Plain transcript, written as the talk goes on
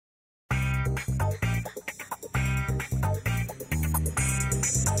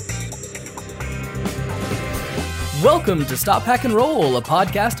Welcome to Stop, Hack, and Roll, a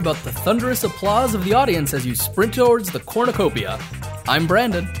podcast about the thunderous applause of the audience as you sprint towards the cornucopia. I'm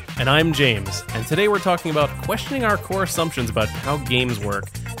Brandon. And I'm James, and today we're talking about questioning our core assumptions about how games work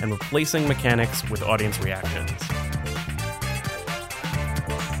and replacing mechanics with audience reactions.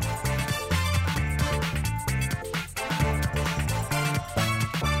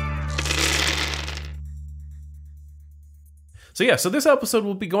 So this episode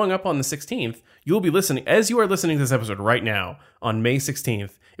will be going up on the 16th. You will be listening, as you are listening to this episode right now, on May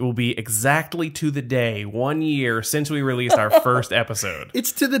 16th. It will be exactly to the day, 1 year since we released our first episode.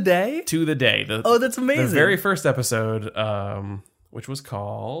 It's to the day? To the day. That's amazing. The very first episode, which was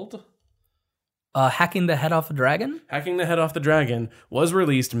called... Hacking the Head Off a Dragon? Hacking the Head Off the Dragon, was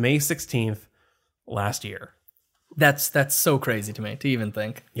released May 16th last year. That's so crazy to me to even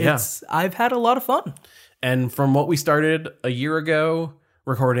think. Yeah. I've had a lot of fun. And from what we started a year ago,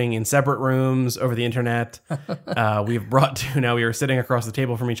 recording in separate rooms over the internet, we've brought to now we are sitting across the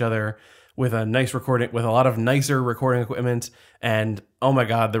table from each other with a nice recording, with a lot of nicer recording equipment. And oh my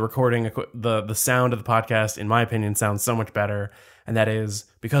God, the sound of the podcast, in my opinion, sounds so much better. And that is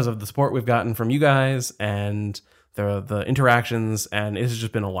because of the support we've gotten from you guys and the interactions. And it's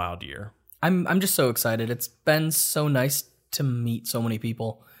just been a wild year. I'm just so excited. It's been so nice to meet so many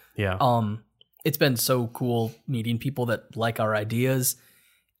people. Yeah. It's been so cool meeting people that like our ideas,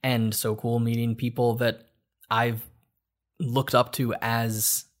 and so cool meeting people that I've looked up to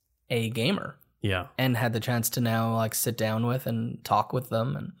as a gamer. Yeah. And had the chance to now sit down with and talk with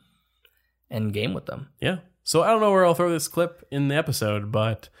them and game with them. Yeah. So I don't know where I'll throw this clip in the episode,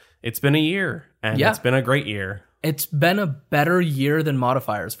 but it's been a year, and It's been a great year. It's been a better year than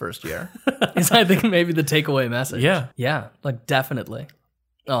Modifier's first year. Is I think maybe the takeaway message. Yeah. Yeah, definitely.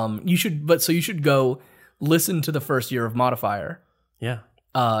 You should go listen to the first year of Modifier. Yeah.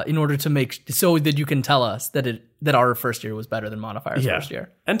 In order to so that you can tell us that our first year was better than Modifier's first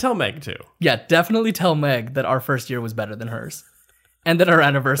year. And tell Meg too. Yeah, definitely tell Meg that our first year was better than hers. And that our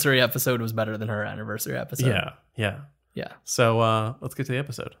anniversary episode was better than her anniversary episode. Yeah. So let's get to the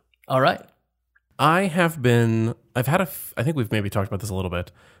episode. All right. I think we've maybe talked about this a little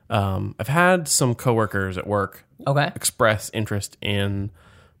bit. I've had some coworkers at work express interest in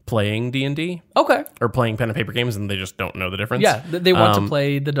playing D&D. Okay. Or playing pen and paper games, and they just don't know the difference. Yeah, they want to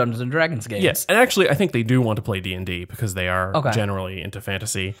play the Dungeons & Dragons games. Yes, and actually I think they do want to play D&D because they are generally into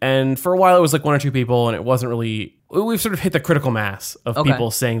fantasy. And for a while it was one or two people, and it wasn't really... We've sort of hit the critical mass of people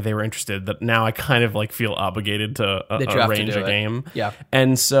saying they were interested, that now I kind of feel obligated to arrange a game. Yeah.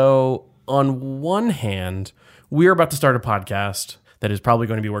 And so on one hand, we're about to start a podcast that is probably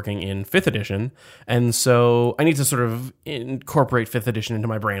going to be working in 5th edition. And so I need to sort of incorporate 5th edition into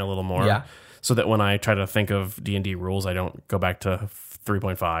my brain a little more. Yeah. So that when I try to think of D&D rules, I don't go back to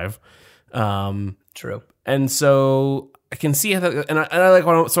 3.5. True. And so I can see how that, and I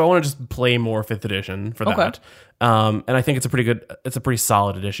want to just play more 5th edition for that. And I think it's a pretty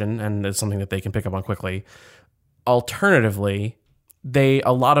solid edition, and it's something that they can pick up on quickly. Alternatively,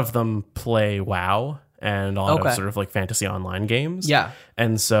 a lot of them play WoW and a lot of sort of fantasy online games. Yeah.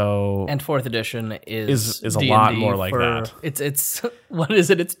 And so... And 4th edition is a lot more like that. It's what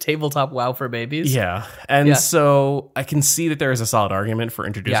is it? It's tabletop WoW for babies. Yeah. And so I can see that there is a solid argument for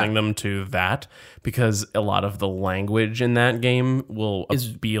introducing them to that, because a lot of the language in that game will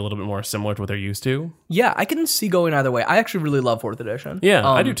be a little bit more similar to what they're used to. Yeah, I can see going either way. I actually really love 4th edition. Yeah,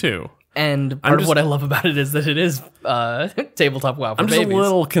 I do too. And part of what I love about it is that it is tabletop WoW for babies. I'm just a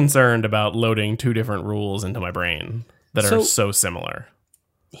little concerned about loading two different rules into my brain that are so similar.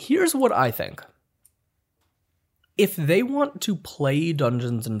 Here's what I think. If they want to play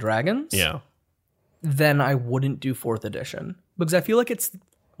Dungeons & Dragons, then I wouldn't do 4th edition. Because I feel like it's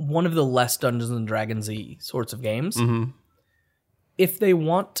one of the less Dungeons & Dragons-y sorts of games. Mm-hmm. If they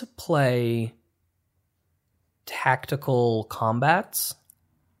want to play tactical combats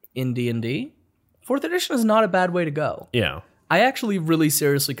in D&D, 4th edition is not a bad way to go. Yeah. I actually really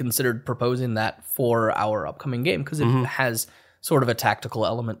seriously considered proposing that for our upcoming game, because it has sort of a tactical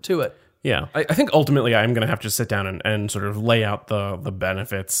element to it. Yeah. I think ultimately I'm going to have to sit down and sort of lay out the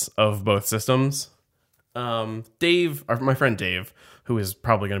benefits of both systems. Dave, my friend Dave, who is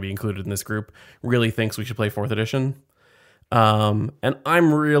probably going to be included in this group, really thinks we should play 4th edition. And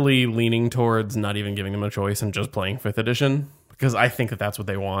I'm really leaning towards not even giving them a choice and just playing 5th edition, because I think that that's what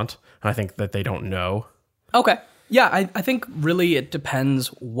they want. And I think that they don't know. Okay. Yeah, I think really it depends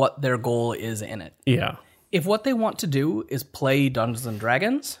what their goal is in it. Yeah. If what they want to do is play Dungeons &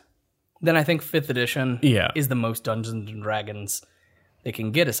 Dragons, then I think 5th edition is the most Dungeons & Dragons they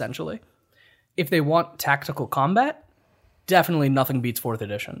can get, essentially. If they want tactical combat, definitely nothing beats 4th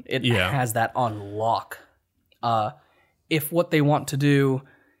edition. It has that on lock. If what they want to do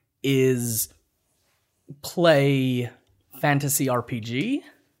is play fantasy RPG,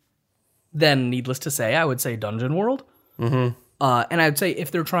 then needless to say, I would say Dungeon World. Mm-hmm. And I'd say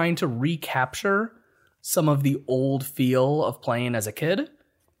if they're trying to recapture some of the old feel of playing as a kid,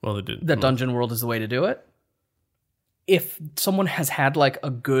 well, they did. that Dungeon World is the way to do it. If someone has had like a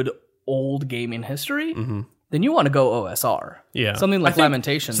good old gaming history, then you want to go OSR. Yeah. Something like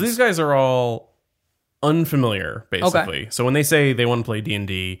Lamentations. So these guys are all unfamiliar, basically. So when they say they want to play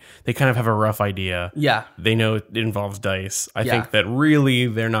D&D, they kind of have a rough idea. Yeah. They know it involves dice. I think that really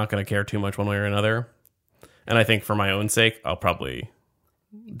they're not going to care too much one way or another. And I think for my own sake, I'll probably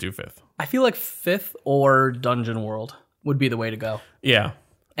do 5th. I feel like 5th or Dungeon World would be the way to go. Yeah.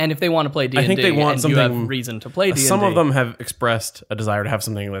 And if they want to play D&D, I think they want and something, you have reason to play D&D. Some of them have expressed a desire to have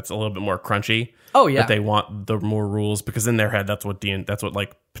something that's a little bit more crunchy. Oh yeah, that they want the more rules because in their head that's what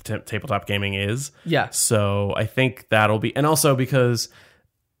like tabletop gaming is. Yeah. So I think that'll be, and also because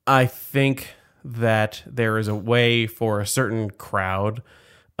I think that there is a way for a certain crowd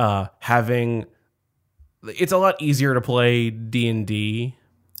having. It's a lot easier to play D&D,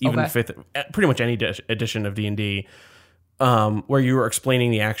 even 5th, pretty much any edition of D&D. Where you are explaining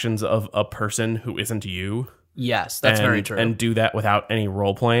the actions of a person who isn't you. Yes, that's very true. And do that without any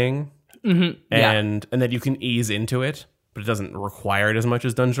role playing. Mm-hmm. And that you can ease into it, but it doesn't require it as much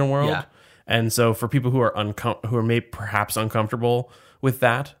as Dungeon World. Yeah. And so for people who are maybe perhaps uncomfortable with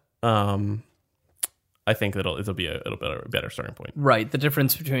that, I think that it'll be a better starting point. Right. The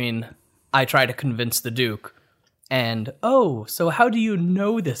difference between I try to convince the Duke and, oh, so how do you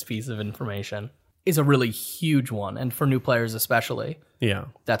know this piece of information? Is a really huge one, and for new players especially. Yeah.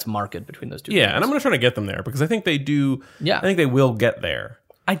 That's marked between those two. Yeah, and I'm going to try to get them there, because I think they do. Yeah. I think they will get there.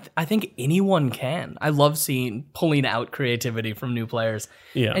 I think anyone can. I love pulling out creativity from new players.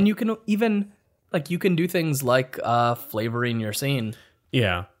 Yeah. And you can even, you can do things like flavoring your scene.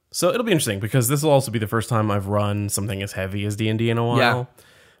 Yeah. So it'll be interesting, because this will also be the first time I've run something as heavy as D&D in a while.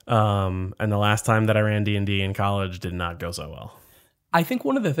 Yeah. And the last time that I ran D&D in college did not go so well. I think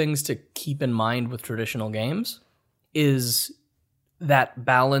one of the things to keep in mind with traditional games is that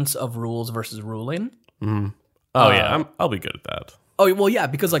balance of rules versus ruling. Mm. Oh, yeah. I'll be good at that. Oh, well, yeah,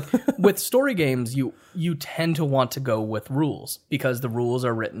 because with story games, you tend to want to go with rules because the rules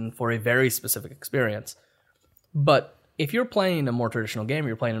are written for a very specific experience. But if you're playing a more traditional game, or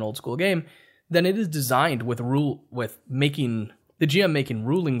you're playing an old school game, then it is designed with making the GM making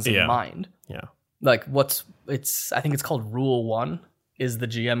rulings in mind. Yeah. I think it's called Rule 1. Is the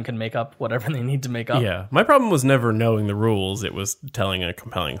GM can make up whatever they need to make up. Yeah. My problem was never knowing the rules. It was telling a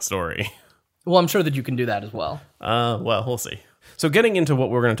compelling story. Well, I'm sure that you can do that as well. Well, we'll see. So getting into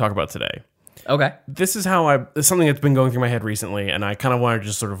what we're going to talk about today. Okay. This is it's something that's been going through my head recently, and I kind of wanted to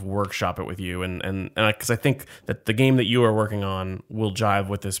just sort of workshop it with you, and because I think that the game that you are working on will jive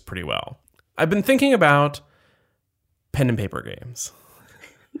with this pretty well. I've been thinking about pen and paper games,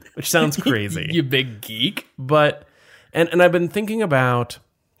 which sounds crazy. You big geek. But... And I've been thinking about,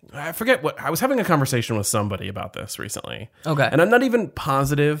 I forget I was having a conversation with somebody about this recently. Okay. And I'm not even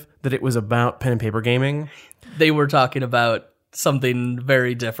positive that it was about pen and paper gaming. They were talking about something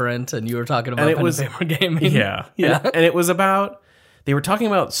very different, and you were talking about pen and paper gaming. Yeah. Yeah. And it was about, they were talking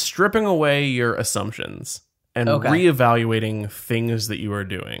about stripping away your assumptions and reevaluating things that you are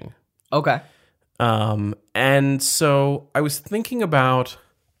doing. Okay. And so I was thinking about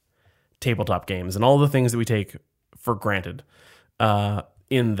tabletop games and all the things that we take for granted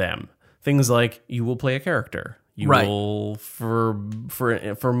in them. Things like you will play a character. You will, for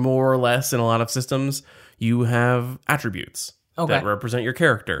more or less in a lot of systems, you have attributes that represent your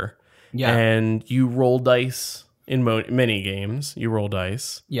character. Yeah. And you roll dice in many games. You roll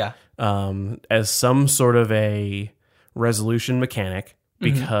dice. Yeah. As some sort of a resolution mechanic,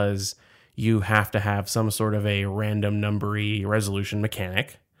 because you have to have some sort of a random numbery resolution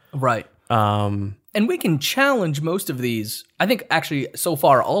mechanic. Right. And we can challenge most of these. I think actually so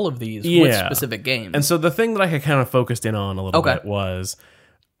far all of these with specific games. And so the thing that I had kind of focused in on a little bit was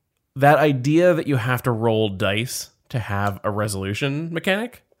that idea that you have to roll dice to have a resolution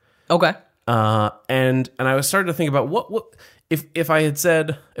mechanic. Okay. And I was starting to think about what if I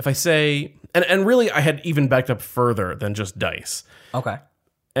say and really I had even backed up further than just dice. Okay.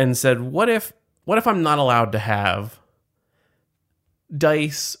 And said, what if I'm not allowed to have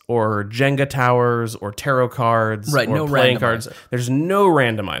dice or Jenga towers or tarot cards or no playing randomizer. cards? There's no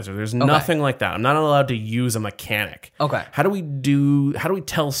randomizer. There's nothing like that. I'm not allowed to use a mechanic. Okay. How do we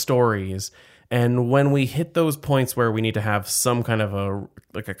tell stories? And when we hit those points where we need to have some kind of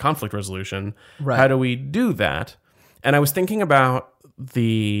a conflict resolution, how do we do that? And I was thinking about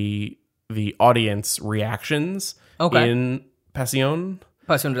the the audience reactions in Pasión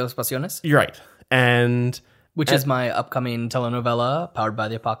de las Pasiones. You're right. Which is my upcoming telenovela powered by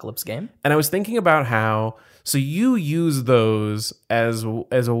the Apocalypse game. And I was thinking about how, so you use those as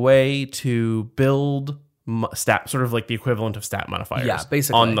a way to build stat, sort of like the equivalent of stat modifiers,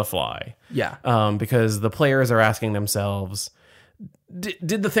 basically on the fly. Yeah. Because the players are asking themselves,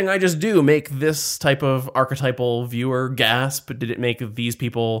 did the thing I just do make this type of archetypal viewer gasp? Did it make these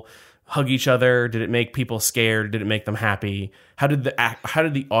people hug each other? Did it make people scared? Did it make them happy? How did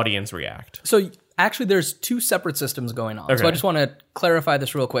the audience react? So actually, there's two separate systems going on. Okay. So I just want to clarify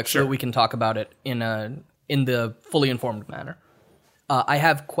this real quick so that we can talk about it in the fully informed manner. I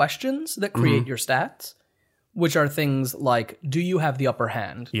have questions that create your stats, which are things like, do you have the upper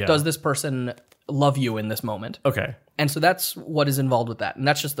hand? Yeah. Does this person love you in this moment? Okay. And so that's what is involved with that. And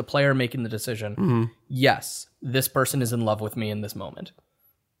that's just the player making the decision. Yes, this person is in love with me in this moment.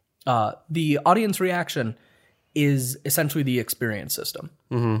 The audience reaction is essentially the experience system.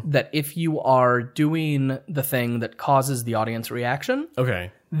 That if you are doing the thing that causes the audience reaction,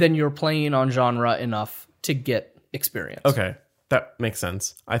 then you're playing on genre enough to get experience. Okay, that makes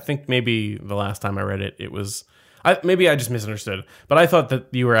sense. I think maybe the last time I read it, it was... maybe I just misunderstood, but I thought that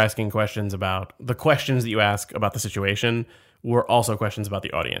you were asking questions about... The questions that you ask about the situation were also questions about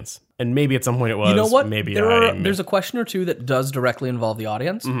the audience. And maybe at some point it was. You know what? Maybe there's a question or two that does directly involve the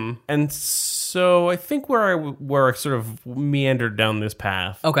audience. And so I think where I sort of meandered down this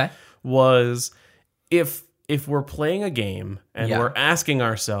path was if we're playing a game and we're asking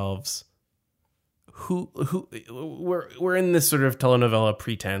ourselves... we're in this sort of telenovela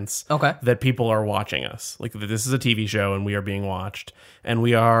pretense that people are watching us, like this is a TV show and we are being watched, and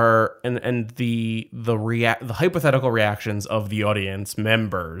we are and the hypothetical reactions of the audience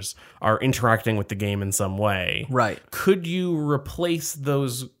members are interacting with the game in some way. Right. Could you replace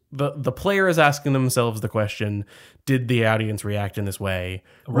those? The player is asking themselves the question, did the audience react in this way,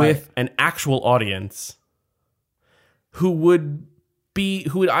 with an actual audience who would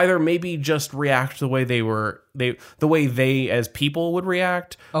either maybe just react the way the way they as people would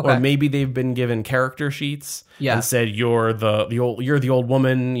react, or maybe they've been given character sheets and said, you're the old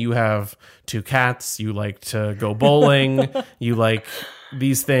woman, you have 2 cats, you like to go bowling, you like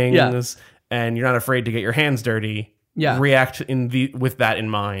these things, and you're not afraid to get your hands dirty. React with that in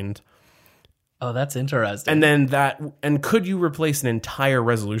mind. Oh, that's interesting. And then could you replace an entire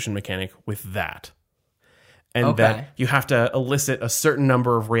resolution mechanic with that? And that you have to elicit a certain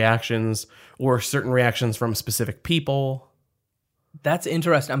number of reactions or certain reactions from specific people. That's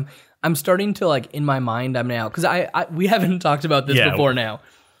interesting. I'm starting to, like, in my mind, I'm now, because we haven't talked about this before now.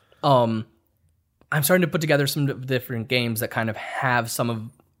 I'm starting to put together some different games that kind of have some of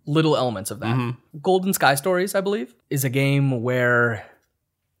little elements of that. Golden Sky Stories, I believe, is a game where,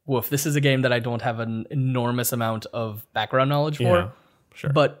 this is a game that I don't have an enormous amount of background knowledge for. Yeah,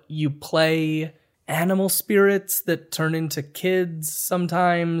 sure. But you play animal spirits that turn into kids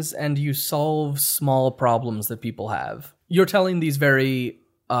sometimes, and you solve small problems that people have. You're telling these very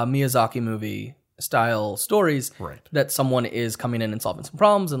Miyazaki movie style stories that someone is coming in and solving some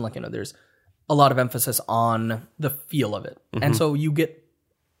problems, and there's a lot of emphasis on the feel of it. And so you get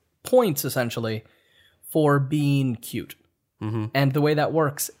points essentially for being cute. And the way that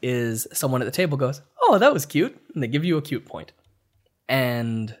works is someone at the table goes, "Oh, that was cute," and they give you a cute point.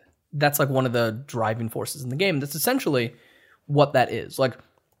 And that's like one of the driving forces in the game. That's essentially what that is. Like,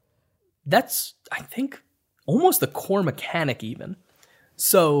 that's, I think, almost the core mechanic even.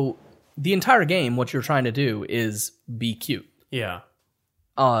 So the entire game, what you're trying to do is be cute. Yeah.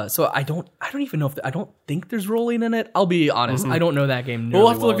 So I don't even know I don't think there's rolling in it. I'll be honest. I don't know that game nearly We'll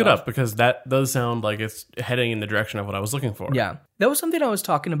have to look enough. it up, because that does sound like it's heading in the direction of what I was looking for. Yeah. That was something I was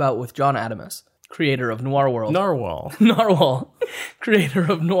talking about with John Adamus, creator of Noir World. Narwhal.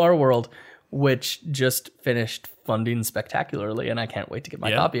 Creator of Noir World, which just finished funding spectacularly, and I can't wait to get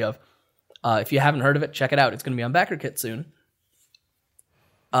my copy of. If you haven't heard of it, check it out. It's going to be on BackerKit soon.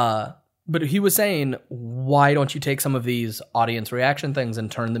 But he was saying, why don't you take some of these audience reaction things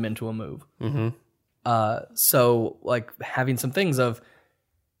and turn them into a move? So, like, having some things of,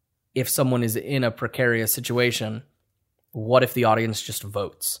 if someone is in a precarious situation, what if the audience just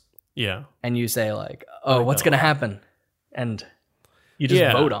votes? Yeah. And you say, like, oh, what's going to happen? And you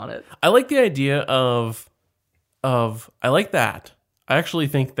just vote on it. I like the idea of I like that. I actually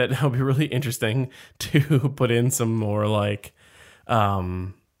think that would be really interesting to put in some more, like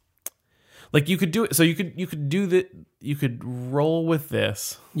Like you could do it. So you could do that. You could roll with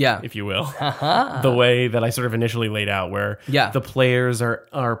this, if you will, the way that I sort of initially laid out, where the players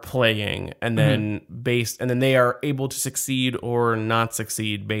are playing, and then and then they are able to succeed or not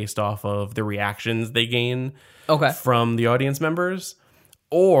succeed based off of the reactions they gain from the audience members.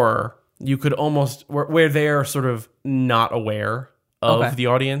 Or you could almost where they're sort of not aware of the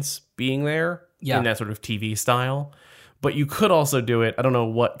audience being there in that sort of TV style. But you could also do it. I don't know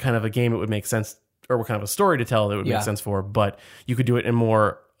what kind of a game it would make sense, or what kind of a story to tell that would make sense for. But you could do it in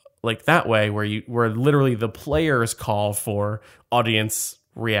more like that way, where literally the players call for audience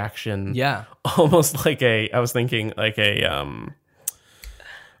reaction. Yeah, almost like I was thinking like a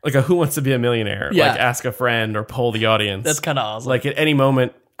Who Wants to Be a Millionaire? Like ask a friend or poll the audience. That's kind of awesome. Like at any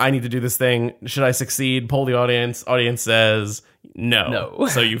moment, I need to do this thing. Should I succeed? Poll the audience. Audience says no.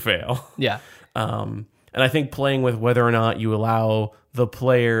 So you fail. Yeah. And I think playing with whether or not you allow the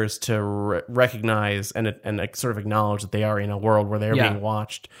players to recognize and sort of acknowledge that they are in a world where they're being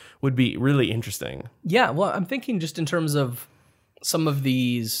watched would be really interesting. Yeah, well, I'm thinking just in terms of some of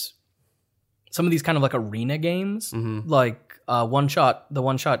these kind of like arena games, like the One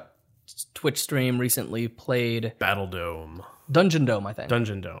Shot Twitch stream recently played Dungeon Dome, I think.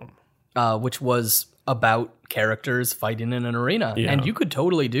 Dungeon Dome. Which was about characters fighting in an arena. Yeah. And you could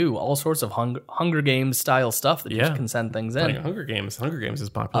totally do all sorts of Hunger Games style stuff that you can send things in. Hunger Games is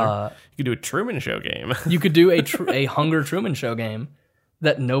popular. You could do a Truman Show game. You could do a Hunger Truman Show game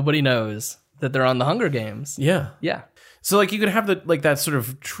that nobody knows that they're on the Hunger Games. Yeah. Yeah. So like you could have that sort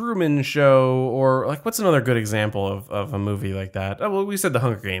of Truman Show, or like what's another good example of a movie like that? Oh, well, we said the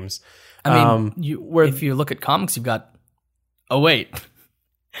Hunger Games. I mean, if you look at comics, you've got... Oh, wait.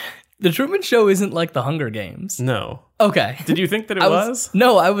 The Truman Show isn't like the Hunger Games. No. Okay. Did you think that it was?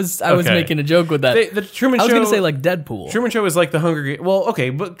 No, I was making a joke with that. The Truman Show... I was going to say like Deadpool. Truman Show is like the Hunger Games. Well, okay,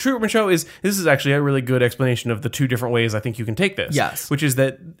 but Truman Show this is actually a really good explanation of the two different ways I think you can take this. Yes. Which is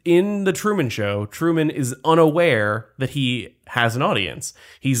that in the Truman Show, Truman is unaware that he has an audience.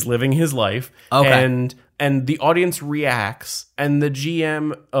 He's living his life. Okay. And the audience reacts, and the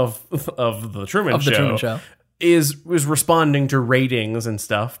GM of the Truman Show is responding to ratings and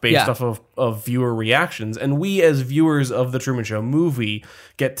stuff based off of viewer reactions. And we as viewers of the Truman Show movie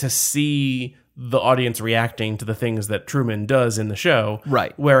get to see the audience reacting to the things that Truman does in the show.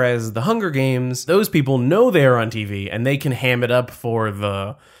 Right. Whereas the Hunger Games, those people know they're on TV and they can ham it up for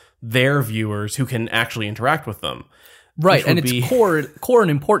their viewers who can actually interact with them. Right. And it's core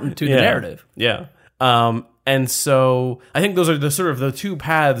and important to the narrative. Yeah. And so I think those are the sort of the two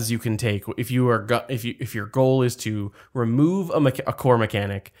paths you can take if your goal is to remove a core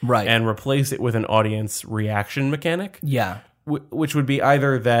mechanic, right, and replace it with an audience reaction mechanic. Yeah, which would be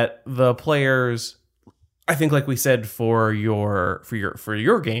either that the players, I think, like we said for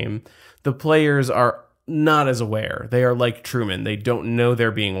your game, the players are not as aware. They are like Truman. They don't know they're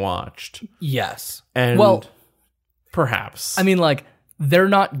being watched. Yes, and perhaps I mean, like, they're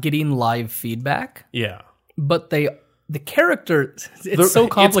not getting live feedback. Yeah. But the character, it's so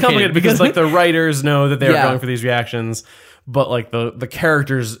complicated. It's complicated because like the writers know that they're going for these reactions, but like the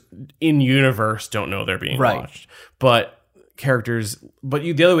characters in universe don't know they're being watched. But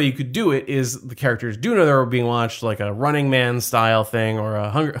the other way you could do it is the characters do know they're being watched, like a Running Man style thing, or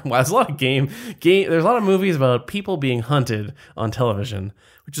a Hunger. Well, there's a lot of there's a lot of movies about people being hunted on television,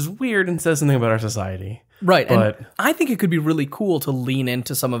 which is weird and says something about our society. Right, but and I think it could be really cool to lean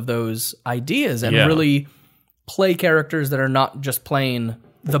into some of those ideas and really play characters that are not just playing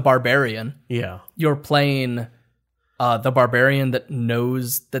the barbarian. Yeah. You're playing the barbarian that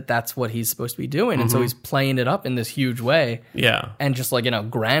knows that that's what he's supposed to be doing. And so he's playing it up in this huge way. Yeah. And just like,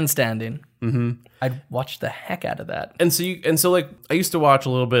 grandstanding. Mm-hmm. I'd watch the heck out of that. And so like I used to watch a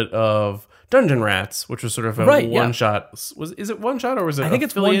little bit of Dungeon Rats, which was sort of a one-shot. Is it one-shot or was it? I think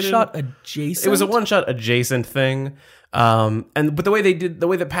affiliated? It's one-shot adjacent. It was a one-shot adjacent thing. But the way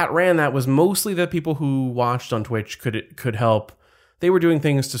that Pat ran that was mostly that people who watched on Twitch could help. They were doing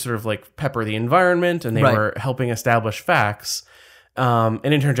things to sort of like pepper the environment, and they were helping establish facts and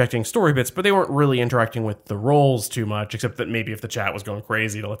interjecting story bits, but they weren't really interacting with the roles too much, except that maybe if the chat was going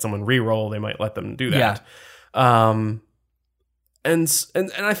crazy to let someone re-roll, they might let them do that. Yeah. And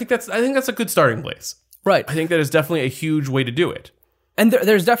I think that's a good starting place. Right. I think that is definitely a huge way to do it. And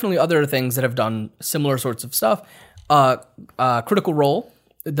there's definitely other things that have done similar sorts of stuff. Critical Role,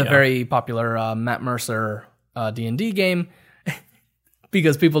 the very popular Matt Mercer D&D game,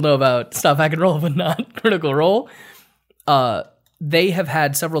 because people know about Stop, Hack, and Roll, but not Critical Role. They have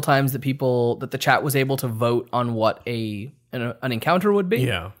had several times that the chat was able to vote on what an encounter would be.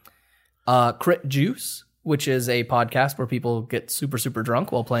 Yeah. Crit Juice, which is a podcast where people get super, super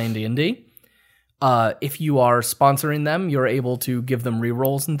drunk while playing D&D. if you are sponsoring them, you're able to give them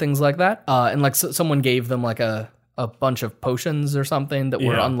rerolls and things like that. And like someone gave them like a bunch of potions or something that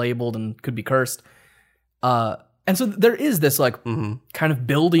were unlabeled and could be cursed. And so there is this like kind of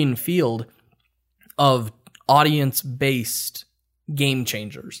building field of audience-based game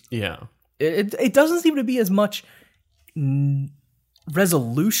changers. Yeah. It doesn't seem to be as much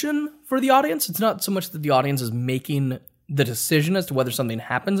resolution for the audience. It's not so much that the audience is making the decision as to whether something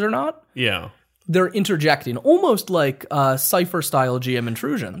happens or not. Yeah. They're interjecting, almost like Cypher-style GM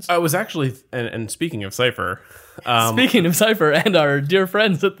intrusions. I was actually, and speaking of Cypher... speaking of Cypher and our dear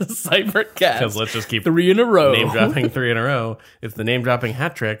friends at the Cyphercast. Because let's just keep 3 in a row. Name-dropping 3 in a row. It's the name-dropping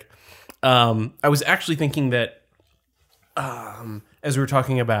hat trick. I was actually thinking that, as we were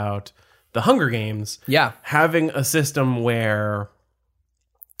talking about the Hunger Games, having a system where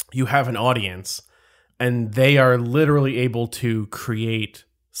you have an audience and they are literally able to create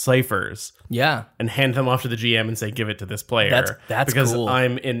ciphers and hand them off to the GM and say, give it to this player. That's because cool.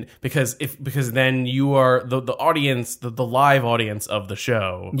 because then you are the audience, the live audience of the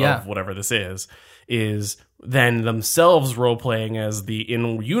show of whatever this is then themselves role playing as the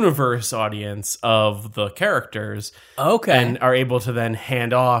in-universe audience of the characters. Okay. And are able to then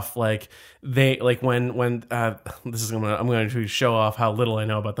hand off when this is I'm going to show off how little I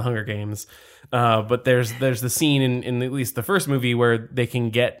know about the Hunger Games. But there's the scene in at least the first movie where they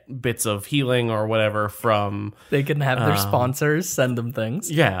can get bits of healing or whatever from... They can have their sponsors send them things.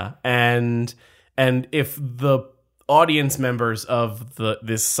 Yeah, and if the audience members of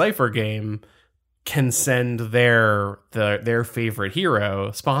this Cypher game can send their favorite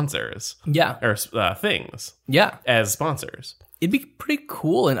hero sponsors. Yeah. Or things. Yeah. As sponsors. It'd be pretty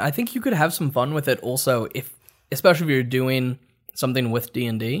cool, and I think you could have some fun with it also, especially if you're doing something with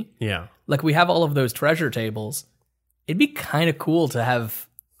D&D. Yeah. Like, we have all of those treasure tables. It'd be kind of cool to have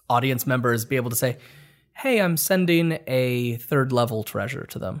audience members be able to say, hey, I'm sending a 3rd level treasure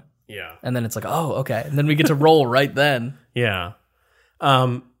to them. Yeah. And then it's like, oh, okay. And then we get to roll right then. Yeah.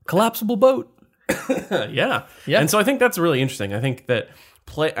 Collapsible boat. Yeah. And so I think that's really interesting. I think that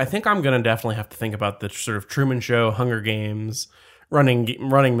I think I'm going to definitely have to think about the sort of Truman Show, Hunger Games, running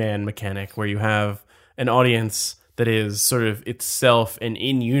man mechanic where you have an audience that is sort of itself an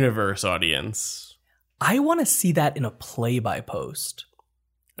in-universe audience. I want to see that in a play-by-post.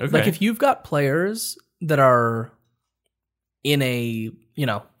 Okay. Like, if you've got players that are in a,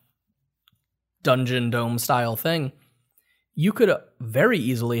 Dungeon Dome style thing, you could very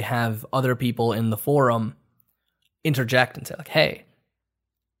easily have other people in the forum interject and say, like, hey,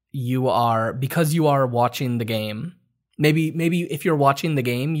 because you are watching the game, maybe if you're watching the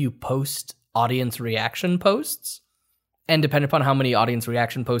game, you post audience reaction posts. And depending upon how many audience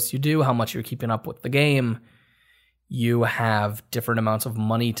reaction posts you do, how much you're keeping up with the game, you have different amounts of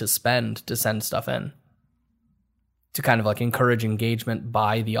money to spend to send stuff in. To kind of like encourage engagement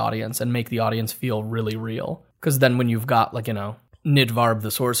by the audience and make the audience feel really real. Because then when you've got Nidvarb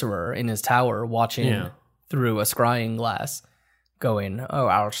the sorcerer in his tower watching through a scrying glass going, oh,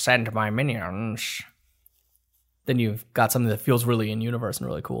 I'll send my minions. Then you've got something that feels really in universe and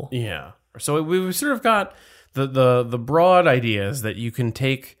really cool. Yeah. So we've sort of got the broad ideas that you can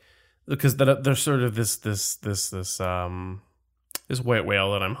take, because there's sort of this white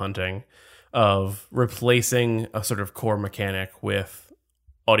whale that I'm hunting of replacing a sort of core mechanic with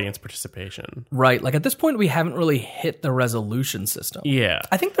audience participation. Right. Like, at this point, we haven't really hit the resolution system. Yeah.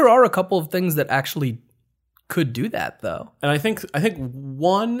 I think there are a couple of things that actually could do that, though. And I think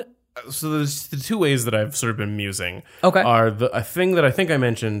one... So there's the 2 ways that I've sort of been musing. Okay. Are a thing that I think I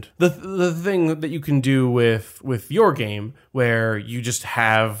mentioned, the thing that you can do with your game, where you just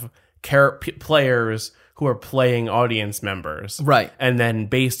have players who are playing audience members. Right. And then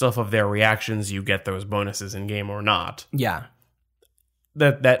based off of their reactions, you get those bonuses in game or not. Yeah.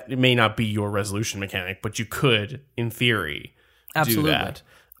 That may not be your resolution mechanic, but you could, in theory, absolutely do that.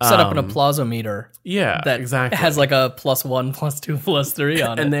 Set up an applausometer. Yeah, that exactly. Has like a +1, +2, +3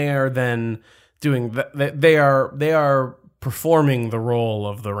 on it. And they are then doing they are performing the role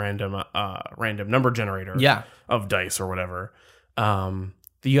of the random number generator of dice or whatever.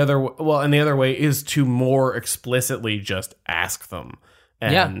 The other way is to more explicitly just ask them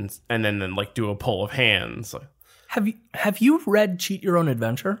and then like do a poll of hands. Have you read Cheat Your Own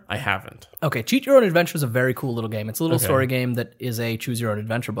Adventure? I haven't. Okay, Cheat Your Own Adventure is a very cool little game. It's a little story game that is a choose your own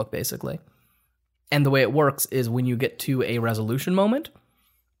adventure book, basically. And the way it works is when you get to a resolution moment,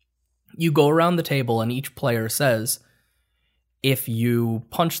 you go around the table and each player says, if you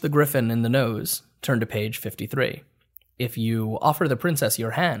punch the griffin in the nose, turn to page 53. If you offer the princess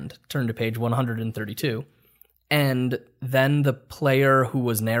your hand, turn to page 132. And then the player who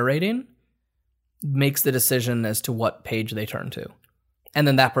was narrating makes the decision as to what page they turn to. And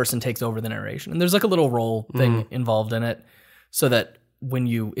then that person takes over the narration. And there's like a little roll thing involved in it, so that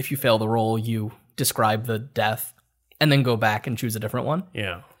if you fail the roll, you describe the death and then go back and choose a different one.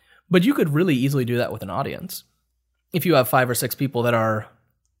 Yeah. But you could really easily do that with an audience. If you have 5 or 6 people that are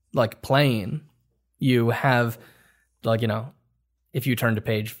like playing, you have like, if you turn to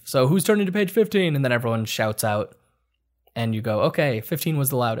page, so who's turning to page 15? And then everyone shouts out and you go, okay, 15 was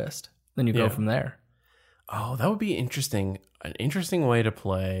the loudest. Then you go from there. Oh, that would be interesting. An interesting way to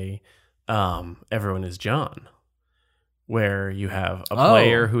play Everyone is John, where you have a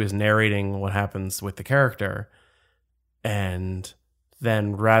player who is narrating what happens with the character, and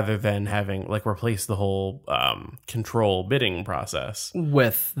then rather than having replace the whole control bidding process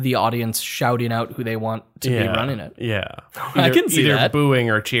with the audience shouting out who they want to be running it. Yeah. I can see either that. Booing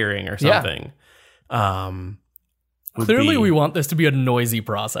or cheering or something. Clearly, we want this to be a noisy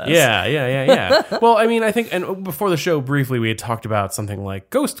process. Yeah. Well, I mean, I think, and before the show, briefly, we had talked about something like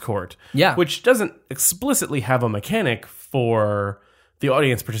Ghost Court, which doesn't explicitly have a mechanic for the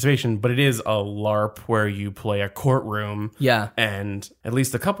audience participation, but it is a LARP where you play a courtroom. Yeah. And at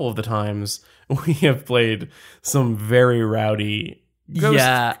least a couple of the times, we have played some very rowdy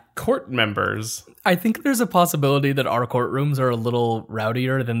ghost court members. I think there's a possibility that our courtrooms are a little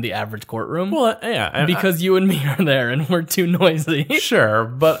rowdier than the average courtroom. Well, yeah, because you and me are there and we're too noisy. Sure,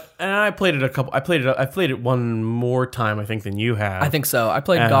 but I played it I played it one more time, I think, than you have. I think so. I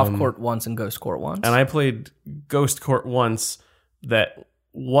played Golf Court once and Ghost Court once. And I played Ghost Court once that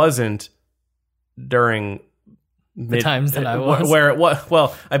wasn't during the times that I was. Where it was,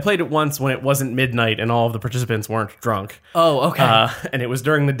 well, I played it once when it wasn't midnight and all of the participants weren't drunk. Oh, okay. And it was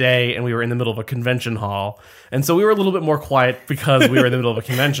during the day and we were in the middle of a convention hall. And so we were a little bit more quiet because we were in the middle of a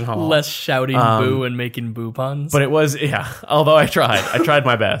convention hall. Less shouting boo and making boo puns. But it was, although I tried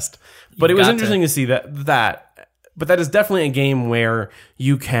my best. But it was interesting to see that. But that is definitely a game where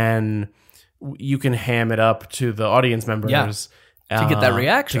you can ham it up to the audience members. Yeah. To get that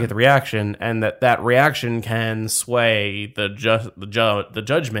reaction. To get the reaction, and that reaction can sway the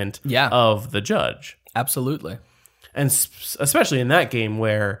judgment of the judge. Absolutely. And especially in that game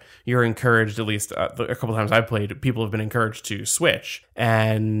where you're encouraged, at least a couple times I've played, people have been encouraged to switch.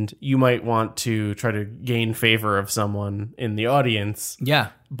 And you might want to try to gain favor of someone in the audience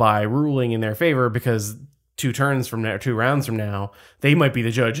by ruling in their favor, because 2 rounds from now, they might be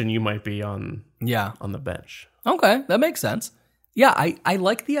the judge and you might be on the bench. Okay, that makes sense. Yeah, I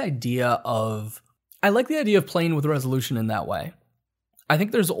like the idea of playing with resolution in that way. I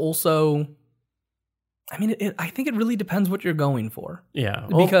think there's also, I think it really depends what you're going for. Yeah,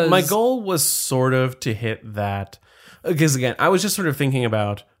 well, because my goal was sort of to hit that, because again, I was just sort of thinking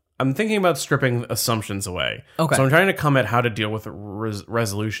about stripping assumptions away. Okay. So I'm trying to come at how to deal with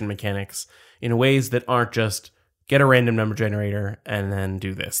resolution mechanics in ways that aren't just get a random number generator and then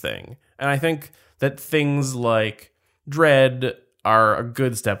do this thing. And I think that things like Dread are a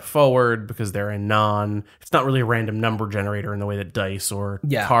good step forward because they're it's not really a random number generator in the way that dice or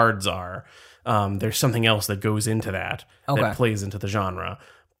cards are. There's something else that goes into that plays into the genre.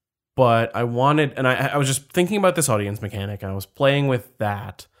 But I wanted, and I was just thinking about this audience mechanic, and I was playing with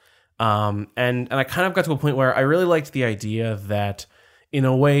that. And I kind of got to a point where I really liked the idea that in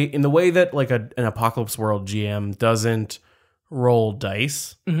the way that like an Apocalypse World GM doesn't roll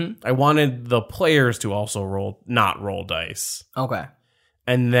dice. Mm-hmm. I wanted the players to also not roll dice. Okay.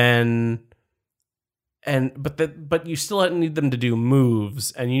 And then, but you still need them to do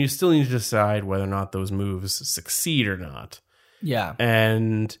moves, and you still need to decide whether or not those moves succeed or not. Yeah.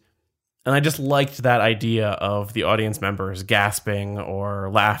 And I just liked that idea of the audience members gasping or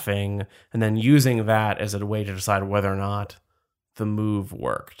laughing, and then using that as a way to decide whether or not the move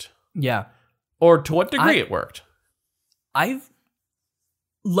worked. Yeah. Or to what degree it worked.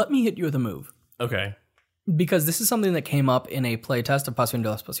 Let me hit you with a move. Okay. Because this is something that came up in a playtest of Pasión de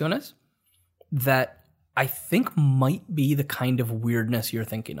las Pasiones that I think might be the kind of weirdness you're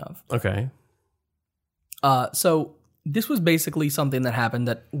thinking of. Okay. So this was basically something that happened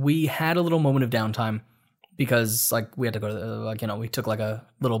that we had a little moment of downtime because we had to go to we took a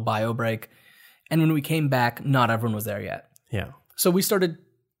little bio break, and when we came back, not everyone was there yet. Yeah. So we started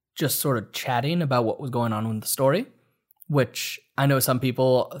just sort of chatting about what was going on with the story, which I know some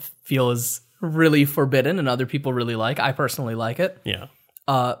people feel is really forbidden and other people really like. I personally like it. Yeah.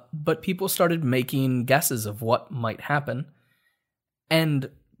 But people started making guesses of what might happen. And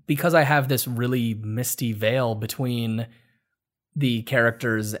because I have this really misty veil between the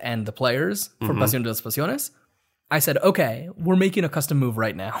characters and the players for Pasión de las Pasiones, I said, okay, we're making a custom move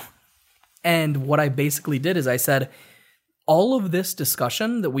right now. And what I basically did is I said, all of this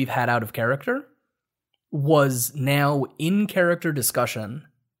discussion that we've had out of character, was now in-character discussion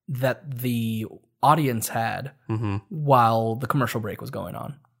that the audience had while the commercial break was going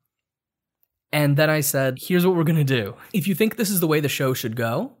on. And then I said, here's what we're going to do. If you think this is the way the show should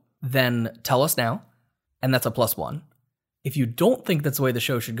go, then tell us now, and that's a +1. If you don't think that's the way the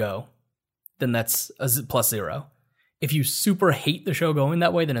show should go, then that's a +0. If you super hate the show going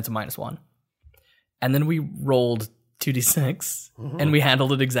that way, then it's a -1. And then we rolled 2d6, and we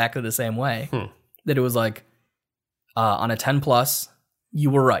handled it exactly the same way. That it was like, on a 10+, you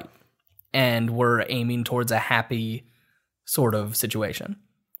were right. And we're aiming towards a happy sort of situation.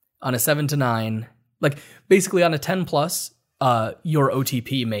 On a 7 to 9, like basically on a 10+, your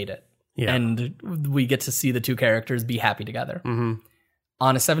OTP made it. Yeah. And we get to see the two characters be happy together.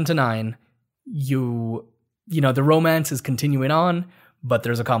 On a 7 to 9, you know, the romance is continuing on, but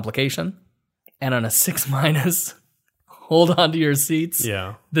there's a complication. And on a 6-, hold on to your seats.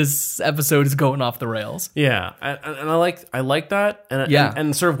 Yeah, this episode is going off the rails. Yeah, and I like that. And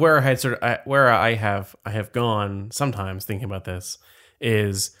and sort of where I have gone sometimes thinking about this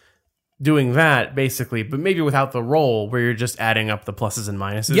is doing that basically, but maybe without the roll, where you're just adding up the pluses and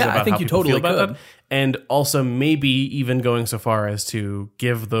minuses. Yeah, I think you totally could. That. And also maybe even going so far as to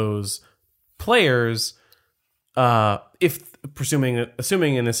give those players, assuming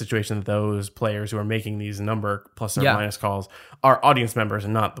in this situation that those players who are making these number plus or minus calls are audience members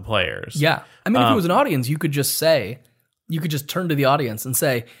and not the players. Yeah. I mean, if it was an audience, you could just turn to the audience and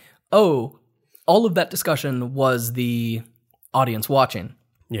say, oh, all of that discussion was the audience watching.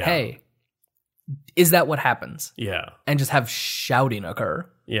 Yeah. Hey, is that what happens? Yeah. And just have shouting occur.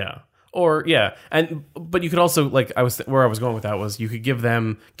 Yeah. Or but you could also, like, where I was going with that was you could give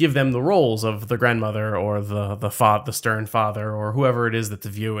them the roles of the grandmother or the stern father or whoever it is that's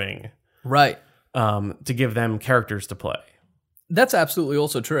viewing, right? To give them characters to play. That's absolutely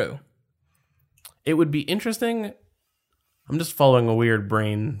also true. It would be interesting. I'm just following a weird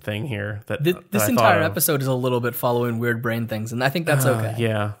brain thing here. This entire episode is a little bit following weird brain things, and I think that's okay.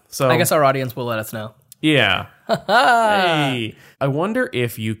 Yeah. So I guess our audience will let us know. Yeah. Hey, I wonder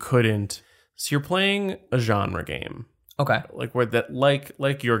if you couldn't. So you're playing a genre game, okay? Like where that,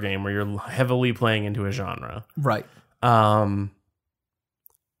 like your game, where you're heavily playing into a genre, right? And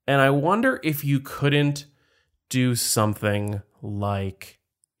I wonder if you couldn't do something like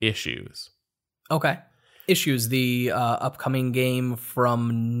Issues. Okay, Issues, the upcoming game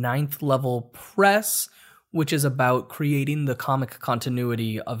from Ninth Level Press, which is about creating the comic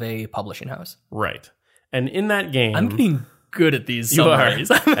continuity of a publishing house, right? And in that game, I'm getting good at these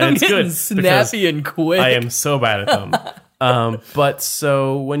summaries. And it's good, snappy and quick. I am so bad at them. But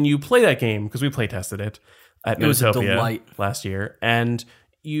so when you play that game, because we play tested it at Notopia last year, and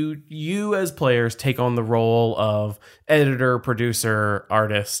you as players take on the role of editor, producer,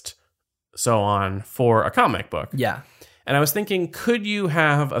 artist, so on for a comic book. Yeah. And I was thinking, could you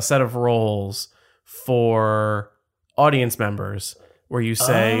have a set of roles for audience members where you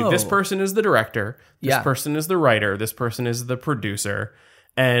say, this person is the director, this person is the writer, this person is the producer,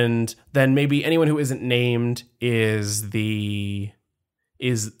 and then maybe anyone who isn't named is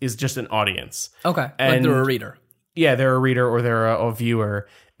just an audience. Okay, and like they're a reader. Yeah, they're a reader or they're a viewer.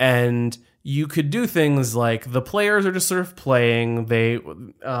 And you could do things like the players are just sort of playing,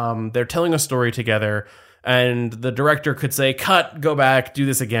 they're telling a story together, and the director could say, cut, go back, do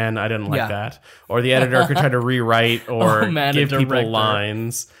this again. I didn't like that. Or the editor could try to rewrite or give people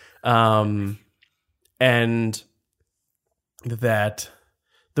lines. And that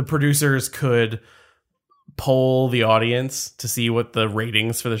the producers could poll the audience to see what the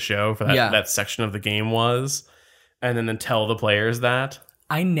ratings for the show for that section of the game was. And then tell the players that.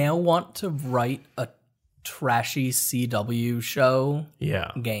 I now want to write a trashy CW show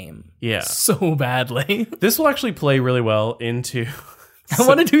game so badly. This will actually play really well into I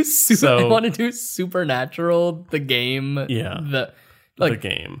want to do Supernatural the game. The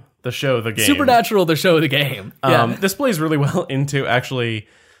game. The show the game. Supernatural the show the game. This plays really well into actually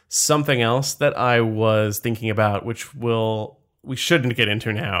something else that I was thinking about, which we shouldn't get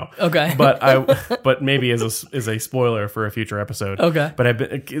into now. Okay. But maybe as a spoiler for a future episode. Okay. But I've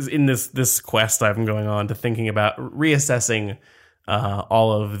been in this quest I've been going on to thinking about reassessing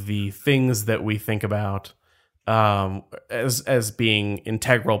all of the things that we think about as being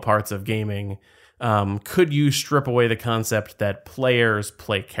integral parts of gaming. Could you strip away the concept that players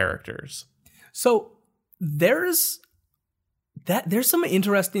play characters? So there's some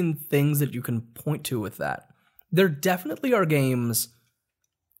interesting things that you can point to with that. There definitely are games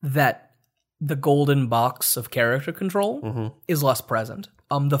that the golden box of character control is less present.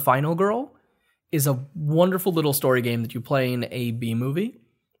 The Final Girl is a wonderful little story game that you play in a B-movie,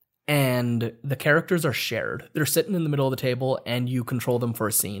 and the characters are shared. They're sitting in the middle of the table, and you control them for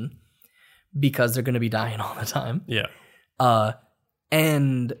a scene because they're going to be dying all the time. Yeah.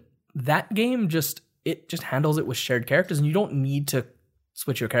 And that game just handles it with shared characters, and you don't need to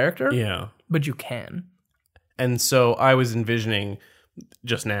switch your character. Yeah. But you can. And so I was envisioning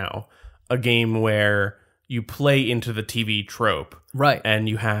just now a game where you play into the TV trope. Right. And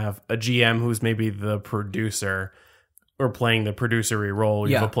you have a GM who's maybe the producer or playing the producery role.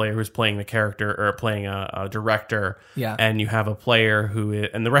 You have a player who's playing the character or playing a director. Yeah. And you have a player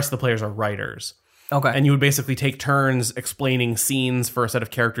and the rest of the players are writers. Okay. And you would basically take turns explaining scenes for a set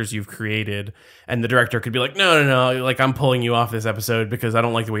of characters you've created. And the director could be like, no, like I'm pulling you off this episode because I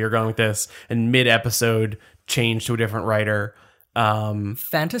don't like the way you're going with this. And mid-episode, change to a different writer.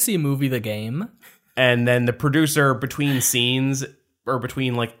 Fantasy movie the game. And then the producer between scenes or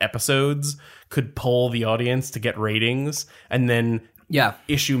between like episodes could poll the audience to get ratings and then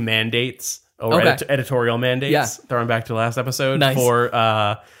issue mandates or editorial mandates, throwing back to last episode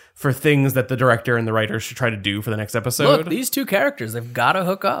for things that the director and the writer should try to do for the next episode. Look, these two characters, they've got to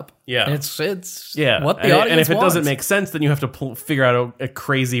hook up. Yeah. It's what the audience wants. And if it doesn't make sense, then you have to figure out a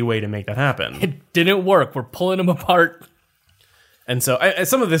crazy way to make that happen. It didn't work. We're pulling them apart. And so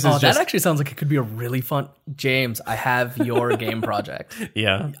some of this is just... that actually sounds like it could be a really fun... James, I have your game project.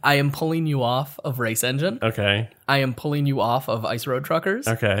 Yeah. I am pulling you off of Race Engine. Okay. I am pulling you off of Ice Road Truckers.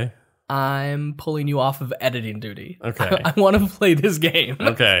 Okay. I'm pulling you off of editing duty. Okay. I want to play this game.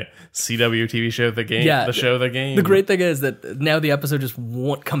 Okay. CW TV show The Game? Yeah. The show The Game? The great thing is that now the episode just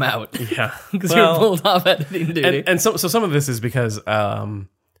won't come out. Yeah. Because you're pulled off editing duty. And so some of this is because...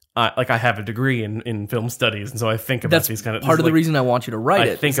 I have a degree in film studies, and so I think about these kind of part of the reason I want you to write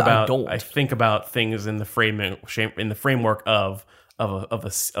it. I think about things in the framework of the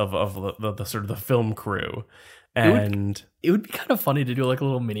sort of the film crew, and it would be kind of funny to do like a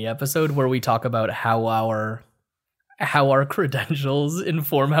little mini episode where we talk about how our credentials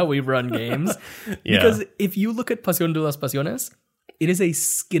inform how we run games. Because if you look at Pasión de las Pasiones, it is a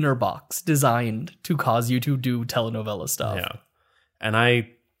Skinner box designed to cause you to do telenovela stuff. Yeah, and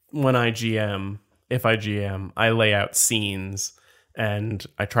when I GM, if I GM, I lay out scenes and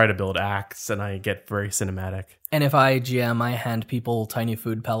I try to build acts and I get very cinematic. And if I GM, I hand people tiny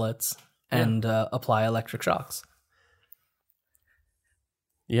food pellets and apply electric shocks.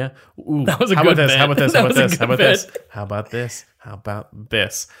 Yeah. Ooh, that was a good bit. How about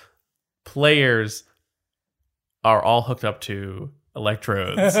this? Players are all hooked up to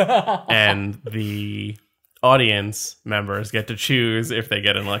electrodes and the audience members get to choose if they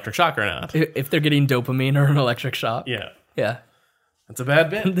get an electric shock or not. If they're getting dopamine or an electric shock. Yeah. Yeah. That's a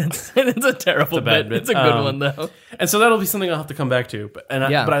bad bit. It's a terrible bit. It's a good one, though. And so that'll be something I'll have to come back to. But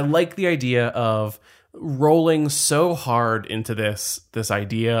I like the idea of rolling so hard into this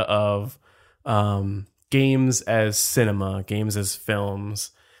idea of games as cinema, games as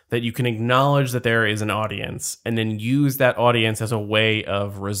films, that you can acknowledge that there is an audience and then use that audience as a way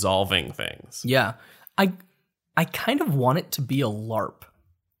of resolving things. Yeah. I kind of want it to be a LARP.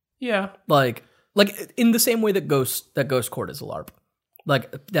 Yeah. Like in the same way that Ghost Court is a LARP.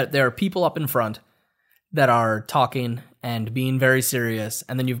 Like that there are people up in front that are talking and being very serious,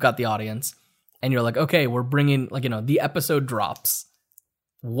 and then you've got the audience, and you're like, okay, we're bringing, like, the episode drops.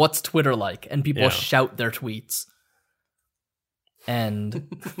 What's Twitter like? And people shout their tweets. And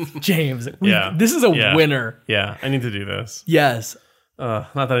James, this is a winner. Yeah, I need to do this. Yes.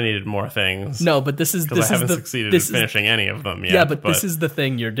 Not that I needed more things. No, but this is I haven't succeeded in finishing any of them yet. Yeah, but this is the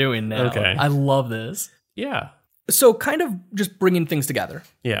thing you're doing now. Okay. I love this. Yeah. So kind of just bringing things together.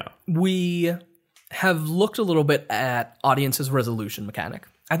 Yeah. We have looked a little bit at audience's resolution mechanic.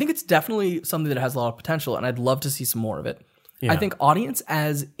 I think it's definitely something that has a lot of potential, and I'd love to see some more of it. Yeah. I think audience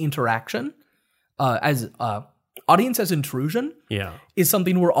as interaction, audience as intrusion is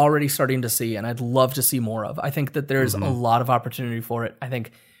something we're already starting to see, and I'd love to see more of. I think that there's a lot of opportunity for it. I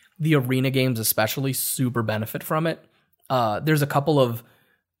think the arena games especially super benefit from it. There's a couple of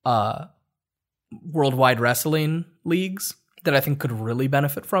worldwide wrestling leagues that I think could really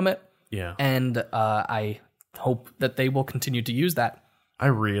benefit from it. Yeah. And I hope that they will continue to use that. I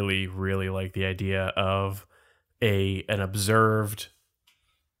really, really like the idea of an observed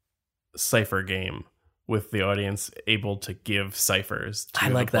cipher game with the audience able to give ciphers to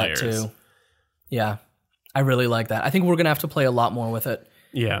the players. That too. Yeah. I really like that. I think we're going to have to play a lot more with it.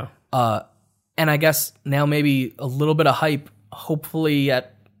 Yeah. And I guess now maybe a little bit of hype, hopefully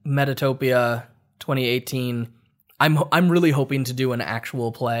at Metatopia 2018. I'm really hoping to do an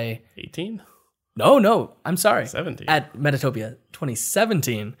actual play. 18? No, I'm sorry. 17. At Metatopia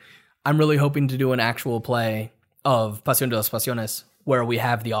 2017, I'm really hoping to do an actual play of Pasión de las Pasiones where we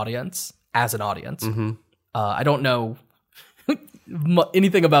have the audience as an audience. I don't know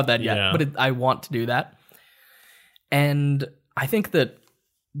anything about that yet, but I want to do that. And I think that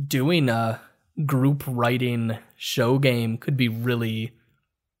doing a group writing show game could be really,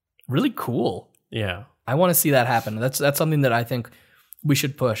 really cool. Yeah. I want to see that happen. That's something that I think we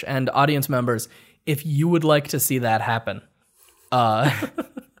should push. And audience members, if you would like to see that happen,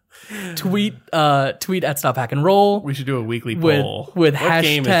 tweet at Stop Hack and Roll. We should do a weekly poll. With what hashtag,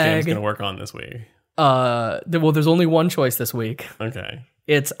 game is James going to work on this week? There's only one choice this week. Okay.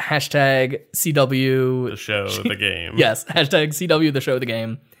 It's hashtag CW. The show, the game. Yes, hashtag CW, the show, the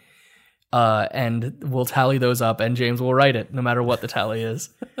game. And we'll tally those up, and James will write it, no matter what the tally is.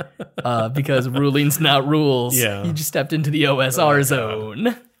 Because ruling's not rules. Yeah. You just stepped into the OSR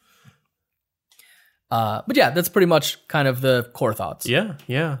zone. But yeah, that's pretty much kind of the core thoughts. Yeah.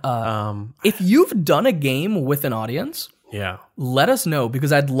 If you've done a game with an audience, let us know,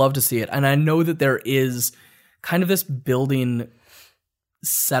 because I'd love to see it. And I know that there is kind of this building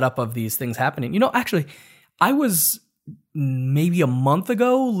setup of these things happening. Actually, I was maybe a month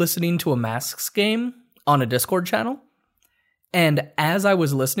ago listening to a Masks game on a Discord channel. And as I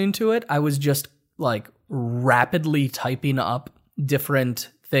was listening to it, I was just like rapidly typing up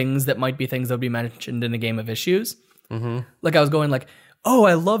different things that might be things that would be mentioned in a game of Issues. Like I was going like, oh,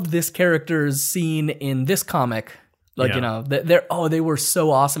 I loved this character's scene in this comic. Like, they were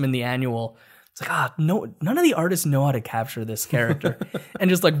so awesome in the annual. It's like, no, none of the artists know how to capture this character. And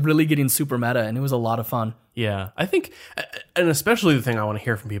just like really getting super meta, and it was a lot of fun. Yeah, I think, and especially the thing I want to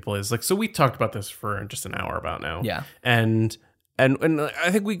hear from people is like, so we talked about this for just an hour about now. Yeah. And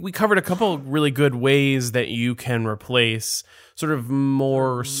I think we covered a couple really good ways that you can replace sort of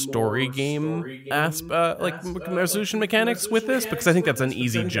more story game resolution mechanics with this, because I think that's an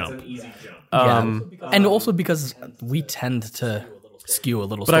easy jump. And also because we tend to skew a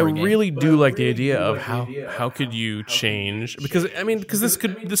little but story I really do like the idea of how could you change, because this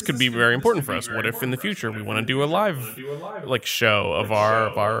could be very important for us. What if in the future we want to do a live like show of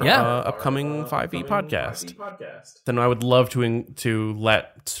our upcoming 5e podcast? Then I would love to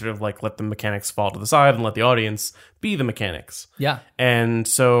let the mechanics fall to the side and let the audience be the mechanics. Yeah. And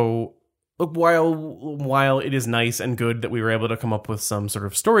so look, while it is nice and good that we were able to come up with some sort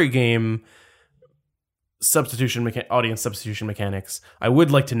of story game audience substitution mechanics, I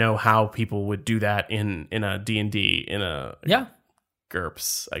would like to know how people would do that in a D&D, in a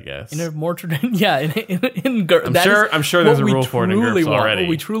GURPS, I guess. In a more traditional, in GURPS. I'm sure there's a rule for it in GURPS already. What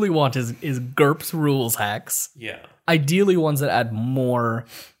we truly want is GURPS rules hacks. Yeah. Ideally ones that add more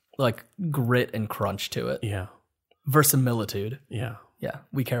like grit and crunch to it. Yeah. Verisimilitude. Yeah. Yeah.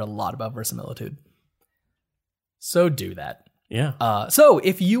 We care a lot about verisimilitude. So do that. Yeah. So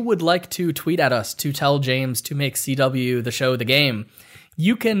if you would like to tweet at us to tell James to make CW the show the game,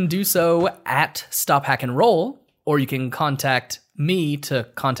 you can do so at Stop Hack and Roll, or you can contact me to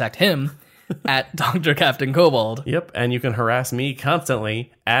contact him at Dr. Captain Kobold. Yep, and you can harass me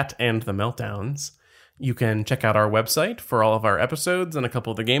constantly at And the Meltdowns. You can check out our website for all of our episodes and a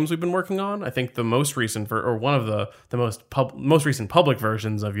couple of the games we've been working on. I think the most recent one of the most recent public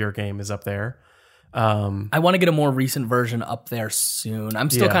versions of your game is up there. I want to get a more recent version up there soon. I'm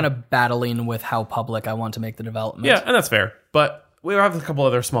still kind of battling with how public I want to make the development. Yeah, and that's fair. But we have a couple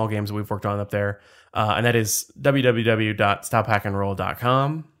other small games that we've worked on up there, and that is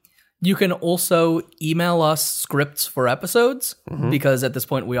www.stophackandroll.com. You can also email us scripts for episodes, because at this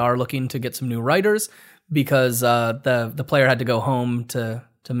point we are looking to get some new writers, because the player had to go home to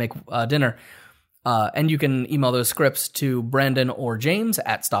make dinner. And you can email those scripts to Brandon or James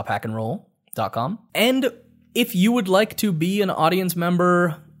at stophackandroll.com. And if you would like to be an audience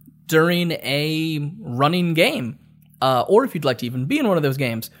member during a running game, or if you'd like to even be in one of those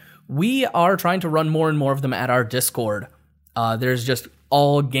games, we are trying to run more and more of them at our Discord. There's just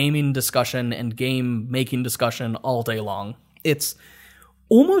all gaming discussion and game making discussion all day long. It's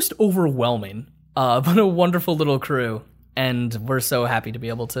almost overwhelming, but a wonderful little crew. And we're so happy to be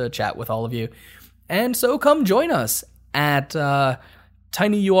able to chat with all of you. And so come join us at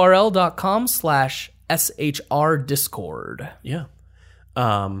tinyurl.com/SHR Discord. Yeah.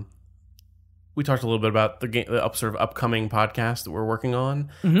 We talked a little bit about the sort of upcoming podcast that we're working on,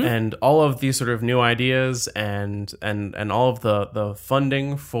 and all of these sort of new ideas and all of the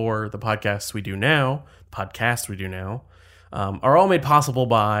funding for the podcasts we do now are all made possible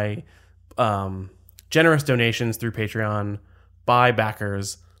by generous donations through Patreon by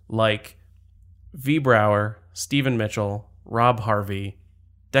backers like V. Brower, Stephen Mitchell, Rob Harvey,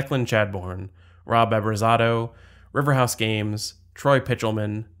 Declan Chadbourne, Rob Eberzado, Riverhouse Games, Troy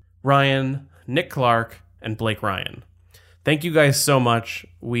Pitchelman, Ryan, Nick Clark, and Blake Ryan. Thank you guys so much.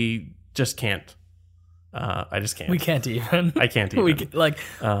 We just can't. I just can't. We can't even. I can't even.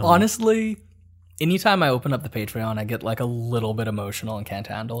 Honestly, anytime I open up the Patreon, I get like a little bit emotional and can't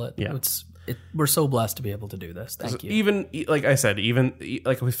handle it. Yeah. We're so blessed to be able to do this. Thank you. Even, like I said,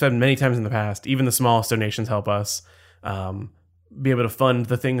 like we've said many times in the past, even the smallest donations help us be able to fund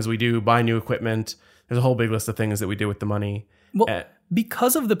the things we do, buy new equipment. There's a whole big list of things that we do with the money. Well,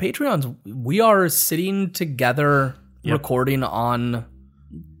 because of the Patreons, we are sitting together recording on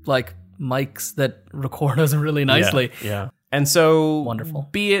like mics that record us really nicely. Yeah. And so wonderful.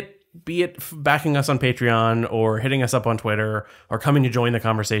 Be it backing us on Patreon or hitting us up on Twitter or coming to join the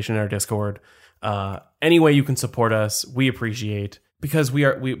conversation in our Discord. Any way you can support us, we appreciate, because we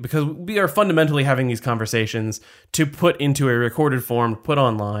are fundamentally having these conversations to put into a recorded form, put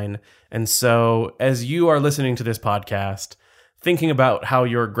online. And so as you are listening to this podcast, thinking about how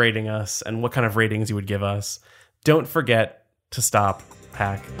you're grading us and what kind of ratings you would give us, don't forget to stop,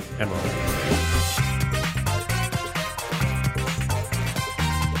 pack, and roll.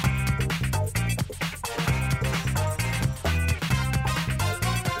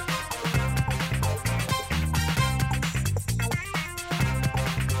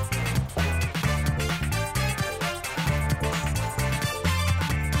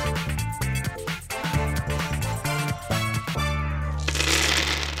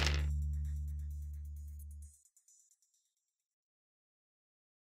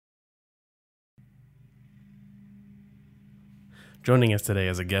 Joining us today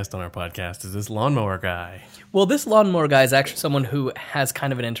as a guest on our podcast is this lawnmower guy. Well, this lawnmower guy is actually someone who has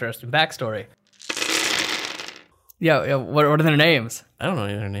kind of an interesting backstory. Yeah. What are their names? I don't know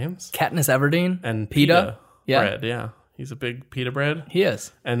any of their names. Katniss Everdeen and Peta. Yeah. Bread. Yeah, he's a big pita bread. He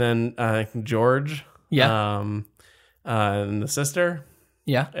is. And then George. Yeah. And the sister.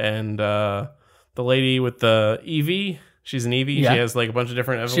 Yeah. And the lady with the Eevee. She's an Eevee. Yeah. She has like a bunch of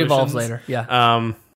different evolutions. She evolves later. Yeah.